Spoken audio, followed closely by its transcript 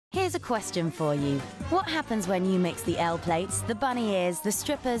Here's a question for you. What happens when you mix the L plates, the bunny ears, the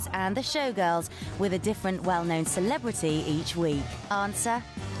strippers and the showgirls with a different well-known celebrity each week? Answer: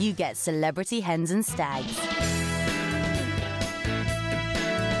 you get celebrity hens and stags.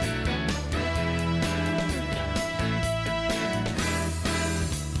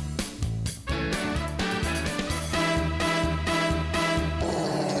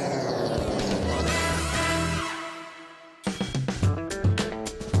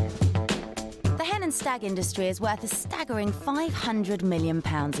 Stag industry is worth a staggering £500 million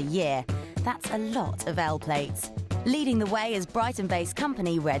a year. That's a lot of L plates. Leading the way is Brighton-based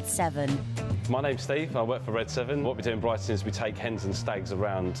company Red 7. My name's Steve, I work for Red 7. What we do in Brighton is we take hens and stags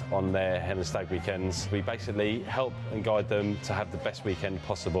around on their hen and stag weekends. We basically help and guide them to have the best weekend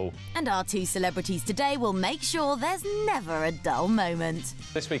possible. And our two celebrities today will make sure there's never a dull moment.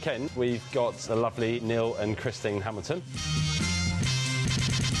 This weekend we've got the lovely Neil and Christine Hamilton.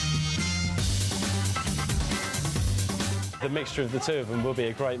 The mixture of the two of them will be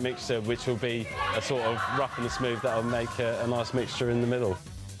a great mixture, which will be a sort of rough and smooth that will make a nice mixture in the middle.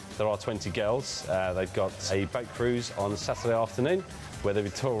 There are 20 girls. They've got a boat cruise on Saturday afternoon where they'll be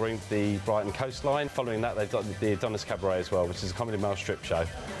touring the Brighton coastline. Following that, they've got the Adonis cabaret as well, which is a comedy male strip show.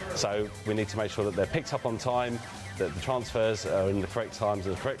 So we need to make sure that they're picked up on time, that the transfers are in the correct times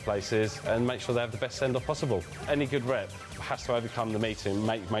and the correct places, and make sure they have the best send-off possible. Any good rep has to overcome the meeting,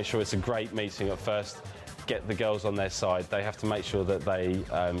 make sure it's a great meeting at first. Get the girls on their side. They have to make sure that they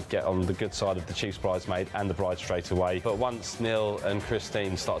get on the good side of the chief's bridesmaid and the bride straight away. But once Neil and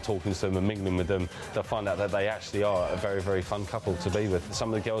Christine start talking to them and mingling with them, they'll find out that they actually are a very, very fun couple to be with.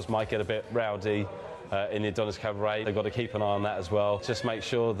 Some of the girls might get a bit rowdy in the Adonis cabaret. They've got to keep an eye on that as well. Just make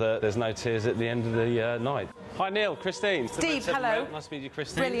sure that there's no tears at the end of the night. Hi Neil, Christine. Steve, hello. Nice to meet you,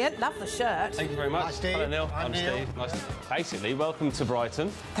 Christine. Brilliant, love the shirt. Thank you very much. Hi, Steve. Hello Neil, I'm Neil. Steve. Nice to... Basically, welcome to Brighton.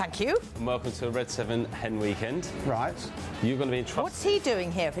 Thank you. And welcome to a Red 7 hen weekend. Right. You're going to be in trust. What's he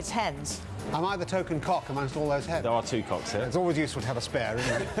doing here if it's hens? Am I the token cock amongst all those hens? There are two cocks here. It's always useful to have a spare,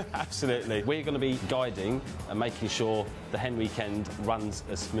 isn't it? Absolutely. We're going to be guiding and making sure the hen weekend runs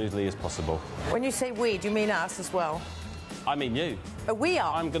as smoothly as possible. When you say we, do you mean us as well? I mean you. We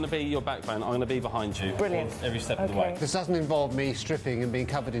are? I'm going to be your backbone. I'm going to be behind you. Brilliant. Every step of the way. This doesn't involve me stripping and being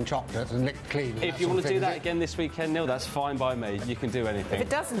covered in chocolate and licked clean. If you want to do that again this weekend, Neil, that's fine by me. You can do anything. If it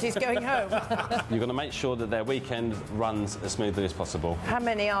doesn't, he's going home. You're going to make sure that their weekend runs as smoothly as possible. How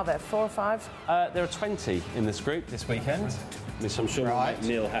many are there? 4 or 5? There are 20 in this group this weekend, which I'm sure will make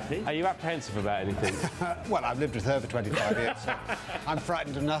Neil happy. Are you apprehensive about anything? Well, I've lived with her for 25 years, so I'm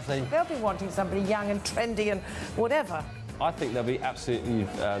frightened of nothing. They'll be wanting somebody young and trendy and whatever. I think they'll be absolutely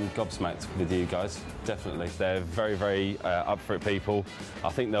gobsmacked with you guys, definitely. They're very, very up for it people. I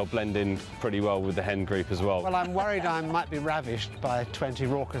think they'll blend in pretty well with the hen group as well. Well, I'm worried I might be ravished by 20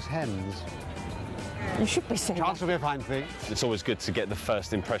 raucous hens. You should be saying Chance will be a fine thing. It's always good to get the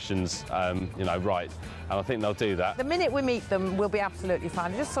first impressions, you know, right, and I think they'll do that. The minute we meet them, we'll be absolutely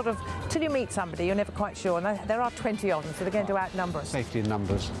fine. Just sort of, till you meet somebody, you're never quite sure. And there are 20 of them, so they're going to outnumber us. Safety in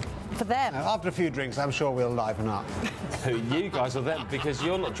numbers. For them. After a few drinks, I'm sure we'll liven up. You guys are them, because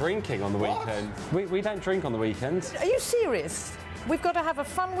you're not drinking on the weekend. We don't drink on the weekends. Are you serious? We've got to have a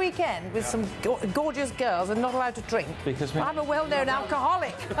fun weekend with some gorgeous girls and not allowed to drink. Because I'm a well-known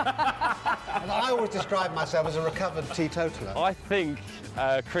alcoholic. I always describe myself as a recovered teetotaler. I think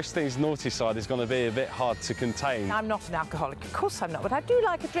Christine's naughty side is going to be a bit hard to contain. I'm not an alcoholic, of course I'm not, but I do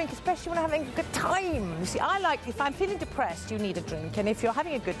like a drink, especially when I'm having a good time. You see, I like, if I'm feeling depressed, you need a drink, and if you're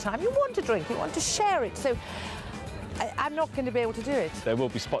having a good time, you want to drink, you want to share it. So I'm not going to be able to do it. There will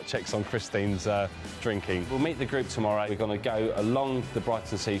be spot checks on Christine's drinking. We'll meet the group tomorrow. We're going to go along the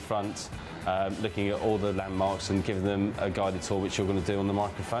Brighton seafront, looking at all the landmarks and giving them a guided tour, which you're going to do on the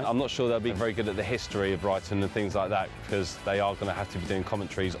microphone. I'm not sure they'll be very good at the history of Brighton and things like that, because they are going to have to be doing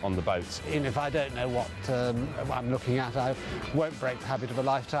commentaries on the boats. Even if I don't know what I'm looking at, I won't break the habit of a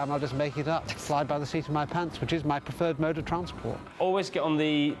lifetime. I'll just make it up. Slide by the seat of my pants, which is my preferred mode of transport. Always get on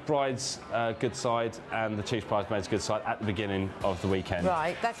the bride's good side and the chief bridesmaid's good side at the beginning of the weekend.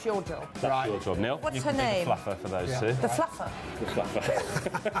 Right, that's your job. That's your job, Neil. What's you her can name? Be the fluffer for those two. The fluffer? The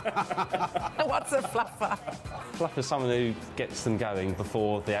fluffer. What's a fluffer? Fluffer is someone who gets them going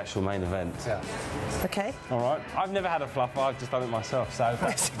before the actual main event. Yeah. OK. All right. I've never had a fluffer. I've just done it myself, so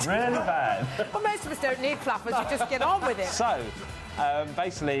that's really bad. Well, most of us don't need fluffers. You just get on with it. So,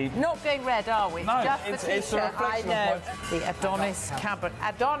 Basically... Not going red, are we? No, just the it's a T-shirt. I reflection know. of The Adonis cabaret.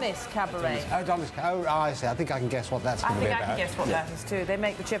 Adonis cabaret. Oh, I see. I think I can guess what that's going to be about. I think I can guess what that is too. They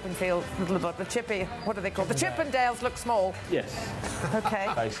make the the chippy, what are they called? The Chippendales look small. Yes. Okay.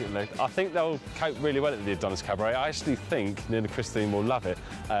 Basically. I think they'll cope really well at the Adonis Cabaret. I actually think Neil and Christine will love it.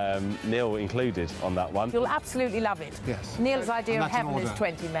 Neil included on that one. You'll absolutely love it. Yes. Neil's idea And of that's in heaven is order.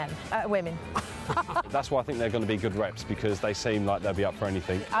 20 women. That's why I think they're going to be good reps, because they seem like they'll be up for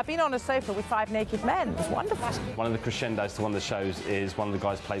anything. I've been on a sofa with 5 naked men. It's wonderful. One of the crescendos to one of the shows is one of the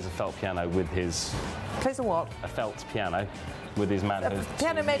guys plays a felt piano with his... Plays a what? A felt piano with his manhood. A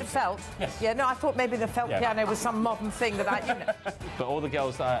piano made of felt? Yes. Yeah, no, I thought maybe the felt piano was some modern thing that I, you know. But all the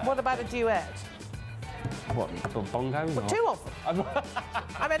girls that... What about a duet? What, bongos? Or... 2 of them. I mean,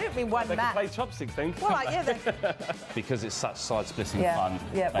 I don't mean one They man. can play chopsticks then. Well, yeah, Because it's such side-splitting Yeah, fun,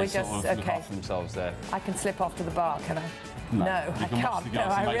 yeah, they we're sort just- of look okay. after themselves there. I can slip off to the bar, can I? No, I You can watch can't. the No,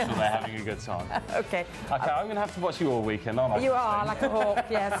 girls and I make sure really... they're having a good time. Okay. OK, I'm going to have to watch you all weekend, aren't I? You are like a hawk,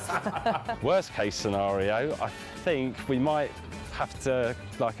 yes. Worst case scenario, I think we might have to,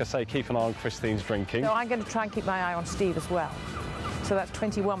 like I say, keep an eye on Christine's drinking. No, I'm going to try and keep my eye on Steve as well. So that's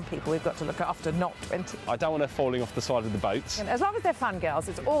 21 people we've got to look after, not 20. I don't want her falling off the side of the boat. And as long as they're fun girls,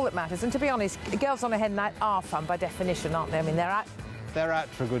 it's all that matters. And to be honest, girls on a hen night are fun by definition, aren't they? I mean, they're out... They're out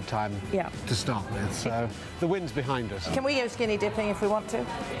for a good time to start with, so the wind's behind us. Can we go skinny dipping if we want to?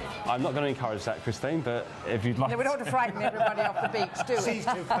 I'm not going to encourage that, Christine, but if you'd like... No, we don't want to frighten everybody off the beach, do we? Sea's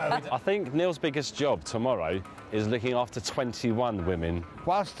too cold. I think Neil's biggest job tomorrow is looking after 21 women.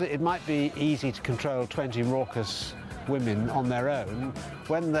 Whilst it might be easy to control 20 raucous women on their own,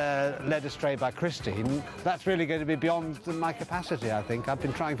 when they're led astray by Christine, that's really going to be beyond my capacity, I think. I've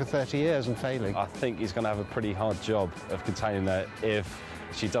been trying for 30 years and failing. I think he's going to have a pretty hard job of containing her if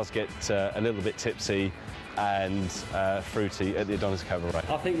she does get a little bit tipsy and fruity at the Adonis Cabaret.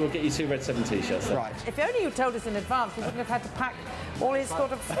 I think we'll get you 2 Red 7 T-shirts. Right. If only you told us in advance, we wouldn't have had to pack all his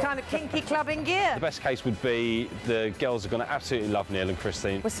sort of kind of kinky clubbing gear. The best case would be the girls are going to absolutely love Neil and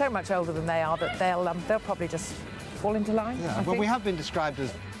Christine. We're so much older than they are that they'll probably just fall into line. Yeah, I well, think. we have been described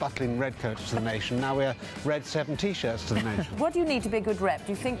as buttling redcoats to the nation. Now we're Red 7 T-shirts to the nation. What do you need to be a good rep?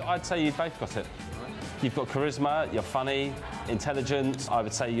 Do you think... I'd say you've both got it. You've got charisma, you're funny, intelligent. I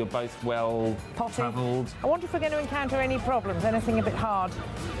would say you're both well Potty. travelled. I wonder if we're going to encounter any problems, anything a bit hard.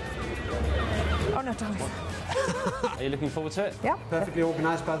 Oh, no, darling. Are you looking forward to it? Yeah. Perfectly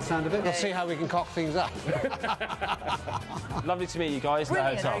organised by the sound of it. We'll see how we can cock things up. Lovely to meet you guys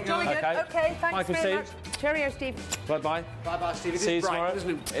Brilliant. at the hotel. Jolly good. OK, thanks Bye, very much. Christine. Cheerio, Steve. Bye-bye. Bye-bye, Steve. See you tomorrow.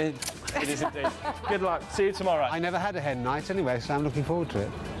 Isn't it? It is indeed. Good luck. See you tomorrow. I never had a hen night anyway, so I'm looking forward to it.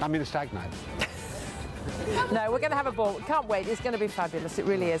 I mean a stag night. No, we're going to have a ball. Can't wait. It's going to be fabulous. It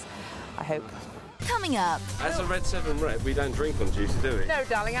really is. I hope. Coming up. As a Red 7 rep, we don't drink on duty, do we? No,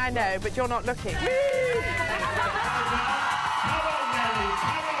 darling, I know, but you're not looking.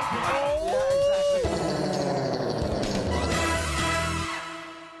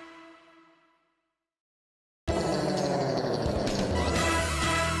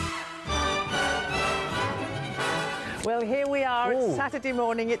 Well, here we are. It's Saturday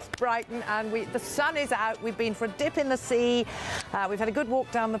morning. It's Brighton, and the sun is out. We've been for a dip in the sea. We've had a good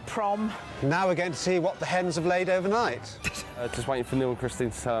walk down the prom. Now we're going to see what the hens have laid overnight. Just waiting for Neil and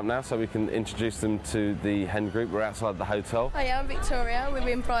Christine to turn up now so we can introduce them to the hen group. We're outside the hotel. Hi, I'm Victoria. We're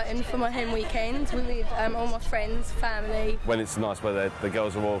in Brighton for my hen weekend. We're with all my friends, family. When it's nice weather, the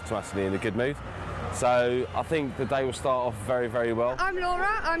girls are automatically in a good mood. So I think the day will start off very, very well. I'm Laura.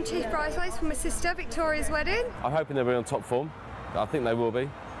 I'm chief bridesmaid for my sister Victoria's wedding. I'm hoping they'll be on top form. I think they will be.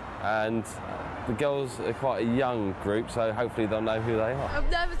 And the girls are quite a young group, so hopefully they'll know who they are. I'm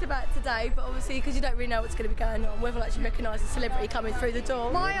nervous about today, but obviously because you don't really know what's going to be going on, whether like you recognise a celebrity coming through the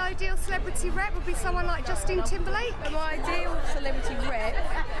door. My ideal celebrity rep would be someone like Justin Timberlake. My ideal celebrity rep,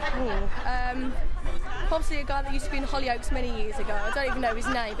 obviously a guy that used to be in Hollyoaks many years ago. I don't even know his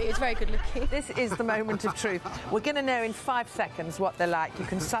name, but he was very good looking. This is the moment of truth. We're going to know in 5 seconds what they're like.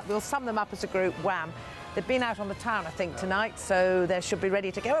 We'll sum them up as a group. Wham. They've been out on the town, I think, tonight, so they should be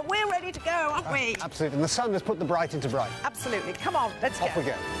ready to go. And we're ready to go, aren't we? Absolutely. And the sun has put the bright into bright. Absolutely. Come on, let's go. Off we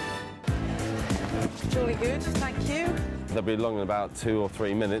go. Jolly good, thank you. They'll be along in about 2 or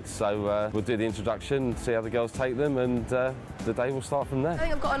 3 minutes, so we'll do the introduction, see how the girls take them, and the day will start from there. I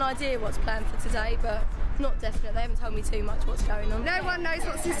think I've got an idea what's planned for today, but not definite. They haven't told me too much what's going on. No one knows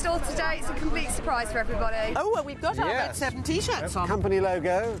what's in store today. It's a complete surprise for everybody. Oh, well, we've got our Red Yes. 7 T-shirts on. Company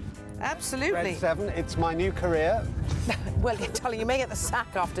logo. Absolutely. Red 7. It's my new career. Well, darling, you may get the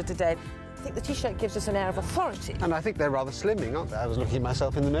sack after today. I think the T-shirt gives us an air of authority. And I think they're rather slimming, aren't they? I was looking at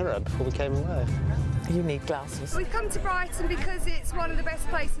myself in the mirror before we came away. You need glasses. We've come to Brighton because it's one of the best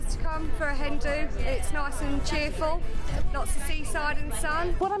places to come for a hen do. It's nice and cheerful, lots of seaside and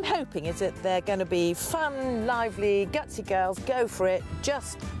sun. What I'm hoping is that they're going to be fun, lively, gutsy girls, go for it,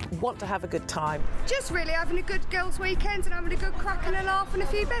 just want to have a good time. Just really having a good girls' weekend and having a good crack and a laugh and a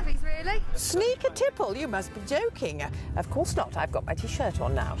few bevies, really. Sneak a tipple? You must be joking. Of course not. I've got my T-shirt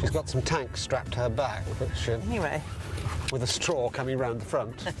on now. She's got some tanks strapped to her back, which, Anyway. with a straw coming round the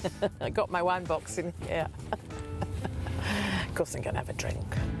front. I got my wine box in here. Of course I'm going to have a drink,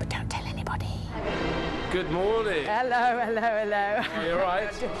 but don't tell anybody. Good morning. Hello, hello, hello. Are you all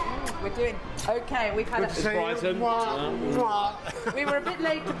right? We're doing okay. We've had It's Brighton. We were a bit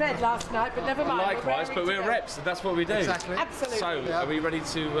late to bed last night, but never mind. Likewise, but we're reps, and that's what we do. Exactly. Absolutely. So, are we ready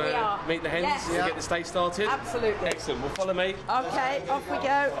to meet the hens Yes. and get this day started? Absolutely. Excellent. Well, follow me. Okay, off we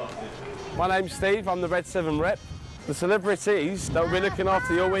go. My name's Steve. I'm the Red 7 rep. The celebrities that will be looking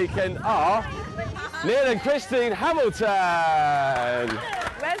after your weekend are Neil and Christine Hamilton.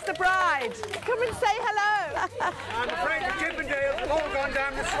 Where's the bride? Come and say hello. I'm afraid the Chippendales have all gone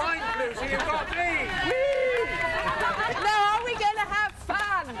down the swine flu, so you've got me. Now, are we going to have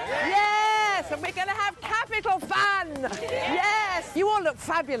fun? Yes, and we're going to have capital fun. Yes. You all look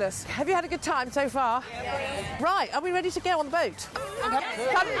fabulous. Have you had a good time so far? Right, are we ready to go on the boat?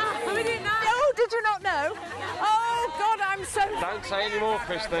 We didn't know. Oh, did you not know? Oh, God, I'm so... Don't say any more,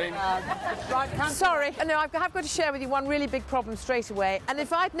 Christine. Sorry. No, I've got to share with you one really big problem straight away. And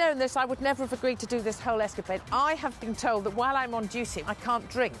if I'd known this, I would never have agreed to do this whole escapade. I have been told that while I'm on duty, I can't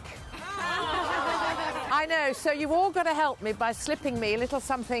drink. I know, so you've all got to help me by slipping me a little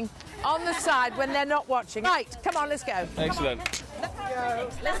something on the side when they're not watching. Right, come on, let's go. Excellent.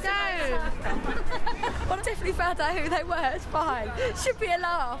 Let's go. Well, I definitely found out who they were. It's fine. Should be a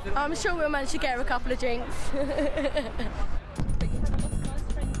laugh. I'm sure we'll manage to get her a couple of drinks.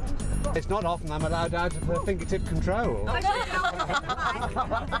 It's not often I'm allowed out of her fingertip control.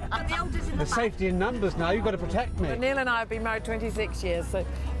 There's safety in numbers now, you've got to protect me. Neil and I have been married 26 years, so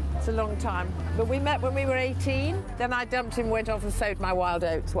it's a long time. But we met when we were 18. Then I dumped him, went off and sowed my wild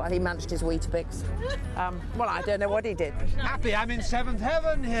oats while he munched his Weetabix. Well, I don't know what he did. Happy I'm in seventh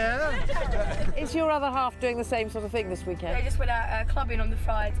heaven here. Is your other half doing the same sort of thing this weekend? They just went out clubbing on the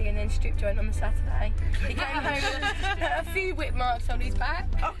Friday and then strip joint on the Saturday. He came home with a few whip marks on his back.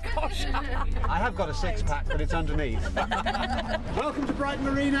 Oh, gosh. I have got a six-pack, but it's underneath. Welcome to Brighton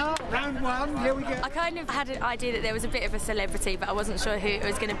Marina, round one, here we go. I kind of had an idea that there was a bit of a celebrity, but I wasn't sure who it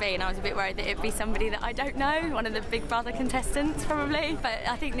was going to be, and I was a bit worried that it'd be somebody that I don't know, one of the Big Brother contestants probably, but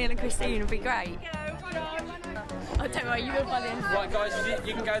I think Neil and Christine would be great. Oh, don't worry, you will fall in. Right, guys,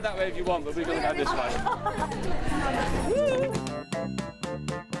 you can go that way if you want, but we're going to go this way.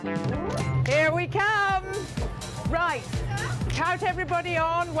 Here we come. Right. Count everybody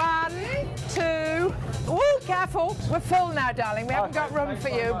on. 1, 2. Ooh, careful. We're full now, darling. We haven't got room for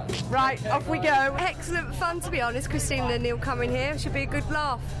you. Right, off we go. Excellent fun, to be honest. Christine and Neil coming here should be a good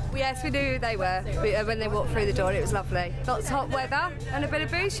laugh. Yes, we knew who they were when they walked through the door. It was lovely. Lots of hot weather and a bit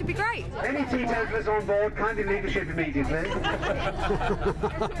of booze should be great. Any teetotalers on board, kindly leave the ship immediately.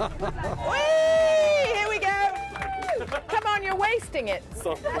 Whee! Here we go. Come on, you're wasting it.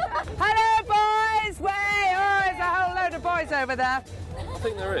 Hello, boys. Way. Oh, there's a whole load of boys over there. I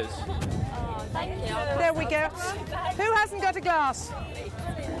think there is. There we go. Who hasn't got a glass?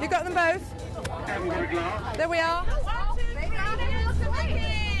 You got them both? Haven't got a glass. There we are.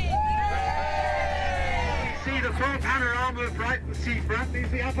 See the full panorama of Brighton seafront. You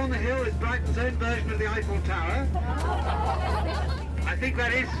see up on the hill is Brighton's own version of the Eiffel Tower. I think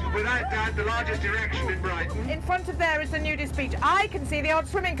that is, without doubt, the largest erection in Brighton. In front of there is the nudist beach. I can see the odd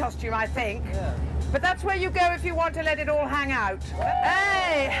swimming costume, I think. Yeah. But that's where you go if you want to let it all hang out.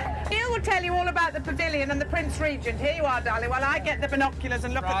 Hey! Neil will tell you all about the pavilion and the Prince Regent. Here you are, darling, while I get the binoculars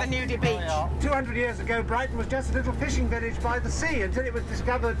and look at the nudie beach. 200 years ago, Brighton was just a little fishing village by the sea until it was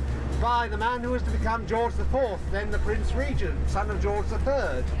discovered by the man who was to become George IV, then the Prince Regent, son of George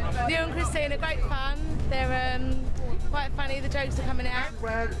III. Neil and Christine are great fun. They're quite funny, the jokes are coming out.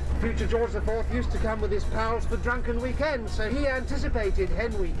 Where future George IV used to come with his pals for drunken weekends, so he anticipated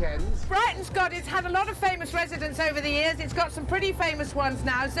hen weekends. Brighton's it's had a lot of famous residents over the years. It's got some pretty famous ones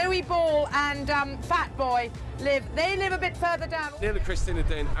now. Zoe Ball and Fat Boy they live a bit further down. Neil and Christine are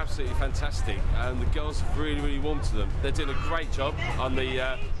doing absolutely fantastic, and the girls have really, really warmed to them. They're doing a great job on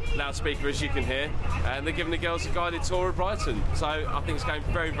the loudspeaker, as you can hear, and they're giving the girls a guided tour of Brighton. So I think it's going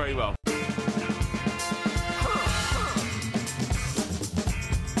very, very well.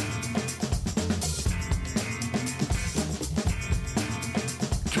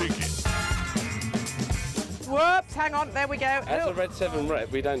 Whoops! reps. Hang on, there we go. As a Red 7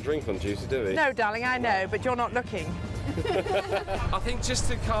 rep, we don't drink on duty, do we? No, darling, I know, but you're not looking. I think just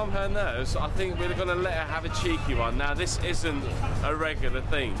to calm her nerves, I think we're going to let her have a cheeky one. Now, this isn't a regular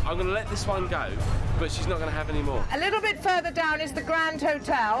thing. I'm going to let this one go, but she's not going to have any more. A little bit further down is the Grand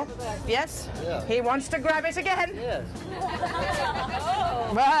Hotel. Yes? Yeah. He wants to grab it again. Yes.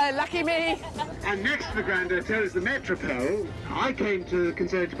 Well, lucky me. And next to the Grand Hotel is the Metropole. I came to the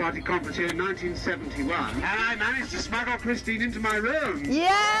Conservative Party conference here in 1971, and I managed to smuggle Christine into my room.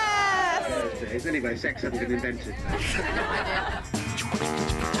 Yes! Anyway, sex hasn't been invented.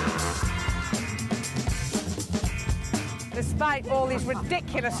 Despite all these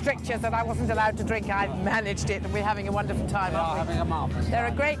ridiculous strictures that I wasn't allowed to drink, I managed it, and we're having a wonderful time, aren't we? Having a marvellous time. They're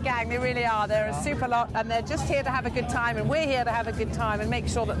a great gang, they really are. They're a super lot, and they're just here to have a good time, and we're here to have a good time and make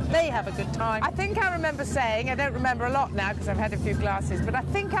sure that they have a good time. I think I remember saying, I don't remember a lot now because I've had a few glasses, but I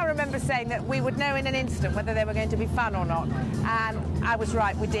think I remember saying that we would know in an instant whether they were going to be fun or not. And I was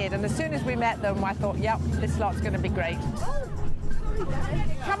right, we did. And as soon as we met them, I thought, yep, this lot's going to be great.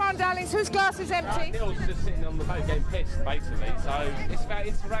 Come on, darlings, whose glass is empty? Neil's just sitting on the boat getting pissed, basically, so it's about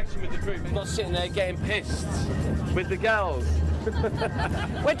interaction with the group, not sitting there getting pissed with the girls.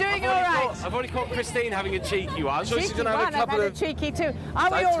 We're doing all right. I've already caught Christine having a cheeky one. So she's going to have a couple of... cheeky too.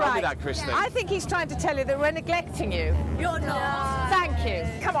 Are we all Don't tell right? me that, Christine. I think he's trying to tell you that we're neglecting you. You're not. Thank you.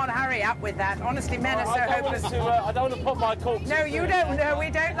 Come on, hurry up with that. Honestly, men are so hopeless. I don't want to pop my cork. No, you don't. No,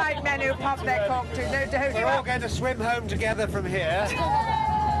 we don't like men who pop their cork too. No, don't. We're all going to swim home together from here.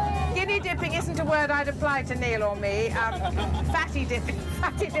 Guinea dipping isn't a word I'd apply to Neil or me. Fatty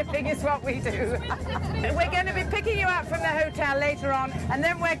dipping is what we do. We're going to be picking you up from the hotel later on, and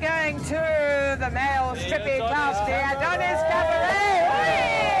then we're going to the male strippy class, the Adonis cabaret.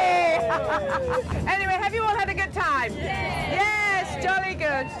 Anyway, have you all had a good time? Yes, jolly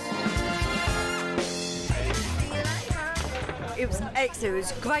good. It was excellent. It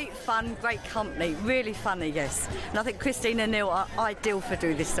was great fun, great company, really funny, yes. And I think Christine and Neil are ideal for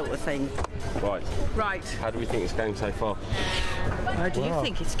doing this sort of thing. Right. Right. How do we think it's going so far? How do you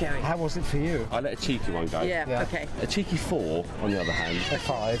think it's going? How was it for you? I let a cheeky one go. Yeah, okay. A cheeky 4, on the other hand, A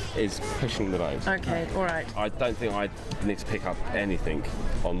 5. is pushing the boat. Okay, all right. I don't think I need to pick up anything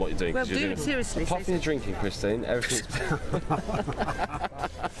on what you're doing. Well, 'cause you're do doing it seriously. Apart from your drinking, Christine, everything's...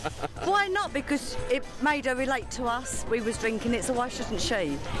 Why not? Because it made her relate to us. We was drinking it, so why shouldn't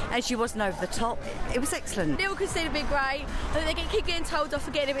she? And she wasn't over the top. It was excellent. Neil and Christine have been great. I think they keep getting told off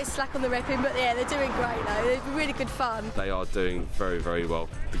for getting a bit slack on the repping, but yeah, they're doing great though. They've been really good fun. They are doing very, very well.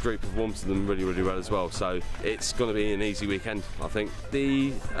 The group have warmed to them really, really well as well, so it's going to be an easy weekend, I think.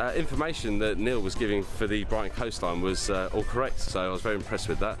 The information that Neil was giving for the Brighton coastline was all correct, so I was very impressed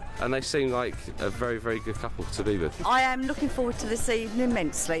with that. And they seem like a very, very good couple to be with. I am looking forward to this evening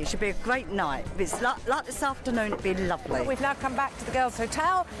immensely. It should be a great night. If it's like this afternoon, it'd be lovely. We've now come back to the girls'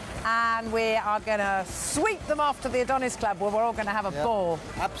 hotel, and we are going to sweep them off to the Adonis Club, where we're all going to have a ball.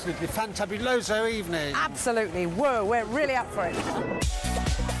 Absolutely fantabuloso evening. Absolutely. Whoa, we're really up for it.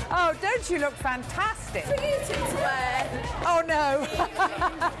 Oh, don't you look fantastic? For you two to wear. Oh, no.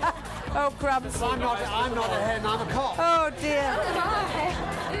 Oh, crumbs. I'm not a hen, I'm a cock. Oh, dear.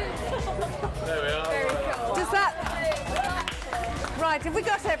 There we are. Very cool. Does that... Right, have we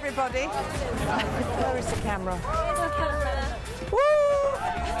got everybody? Where is the camera? Woo!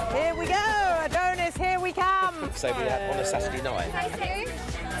 Here we go, Adonis, here we come. So we have on a Saturday night.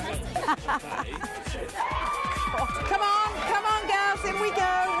 Come on, girls, in we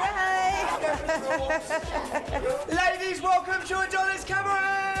go. Way. Ladies, welcome to Adonis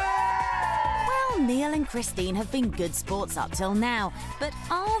Cabaret! Well, Neil and Christine have been good sports up till now, but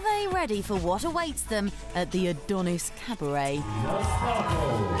are they ready for what awaits them at the Adonis Cabaret?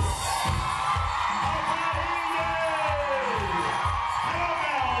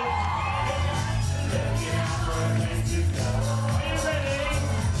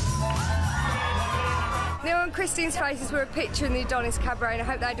 Neil and Christine's faces were a picture in the Adonis Cabaret, and I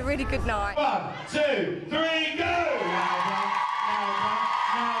hope they had a really good night. 1, 2, 3, go!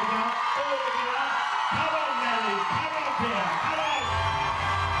 Come on, Nelly, come on, Peter, come on!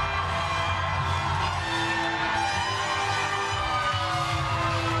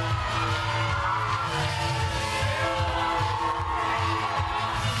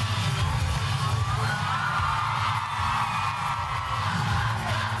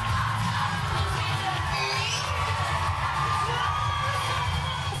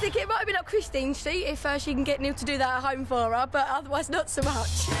 I think it might have been up Christine's seat if she can get Neil to do that at home for her, but otherwise not so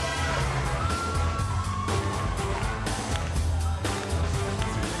much.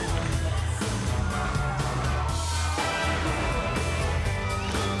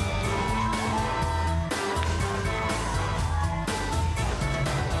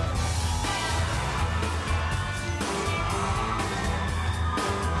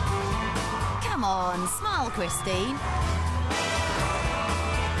 on. Smile, Christine.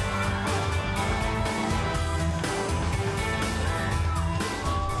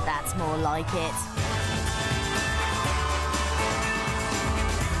 That's more like it.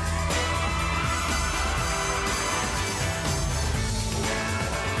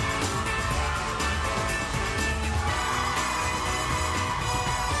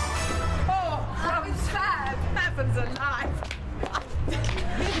 Heavens alive!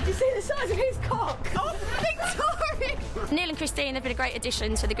 Did you see the size of his cock? Oh, Victoria! Neil and Christine have been a great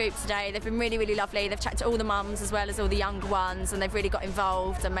addition to the group today. They've been really, really lovely. They've chatted to all the mums as well as all the younger ones, and they've really got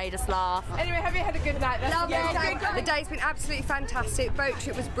involved and made us laugh. Anyway, have you had a good night? Lovely. The day's been absolutely fantastic. Boat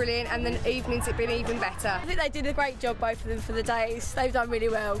trip was brilliant, and the evenings have been even better. I think they did a great job, both of them, for the days. They've done really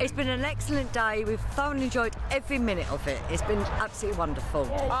well. It's been an excellent day. We've thoroughly enjoyed every minute of it. It's been absolutely wonderful.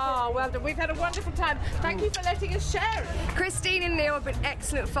 Oh, well done. We've had a wonderful time. Thank you for letting us share it. Christine and Neil have been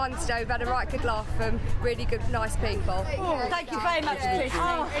excellent fun today. We've had a right good laugh from really good, nice people. Oh, thank you very much, Christine.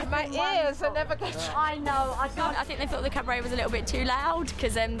 Oh, my ears are never going to... I know. I think they thought the cabaret was a little bit too loud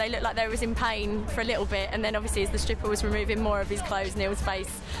because they looked like they was in pain for a little bit, and then obviously as the stripper was removing more of his clothes, Neil's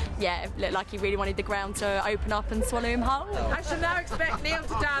face, it looked like he really wanted the ground to open up and swallow him whole. I shall now expect Neil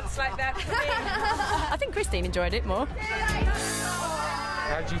to dance like that for me. I think Christine enjoyed it more.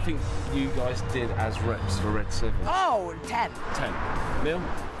 How do you think you guys did as reps for Red 7? Oh, 10. 10. Neil?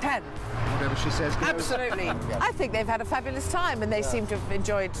 10. Whatever she says goes. Absolutely. I think they've had a fabulous time, and they seem to have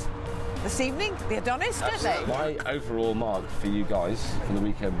enjoyed this evening, the Adonis, don't they? My overall mark for you guys for the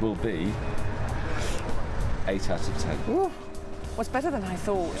weekend will be 8 out of 10. Ooh, what's better than I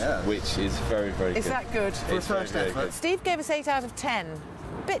thought. Yeah. Which is very, very good. Is that good? For a first effort. Steve gave us 8 out of 10.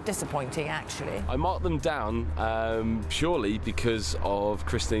 Bit disappointing, actually. I marked them down purely because of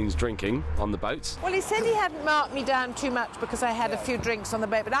Christine's drinking on the boat. Well, he said he hadn't marked me down too much because I had a few drinks on the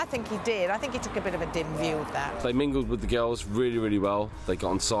boat, but I think he did. I think he took a bit of a dim view of that. They mingled with the girls really, really well. They got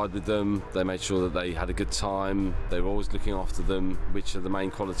on side with them. They made sure that they had a good time. They were always looking after them, which are the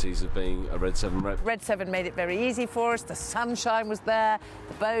main qualities of being a Red 7 rep. Red 7 made it very easy for us. The sunshine was there,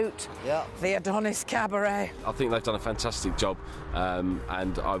 the boat, the Adonis cabaret. I think they've done a fantastic job,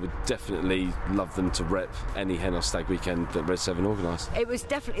 and I would definitely love them to rep any hen or stag weekend that Red 7 organised. It was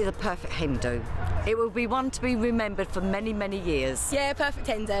definitely the perfect hen do. It will be one to be remembered for many, many years. Yeah, perfect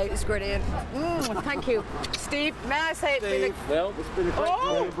hen do. It's brilliant. Thank you. Steve, may I say it's been a... Well, it's been a great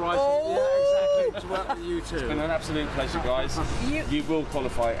Oh! Bryson. Oh! Yeah, exactly. To work with you too. It's been an absolute pleasure, guys. You will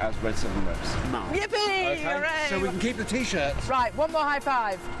qualify as Red 7 reps. Yippee! Okay. Hooray! So we can keep the T-shirts. Right, one more high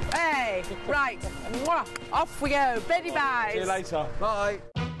five. Hey, right. Mwah. Off we go. Betty buys. See you later. Bye.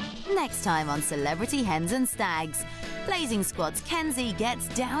 Next time on Celebrity Hens and Stags, Blazing Squad's Kenzie gets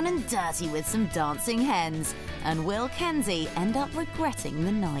down and dirty with some dancing hens, and will Kenzie end up regretting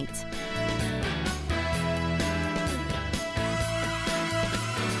the night?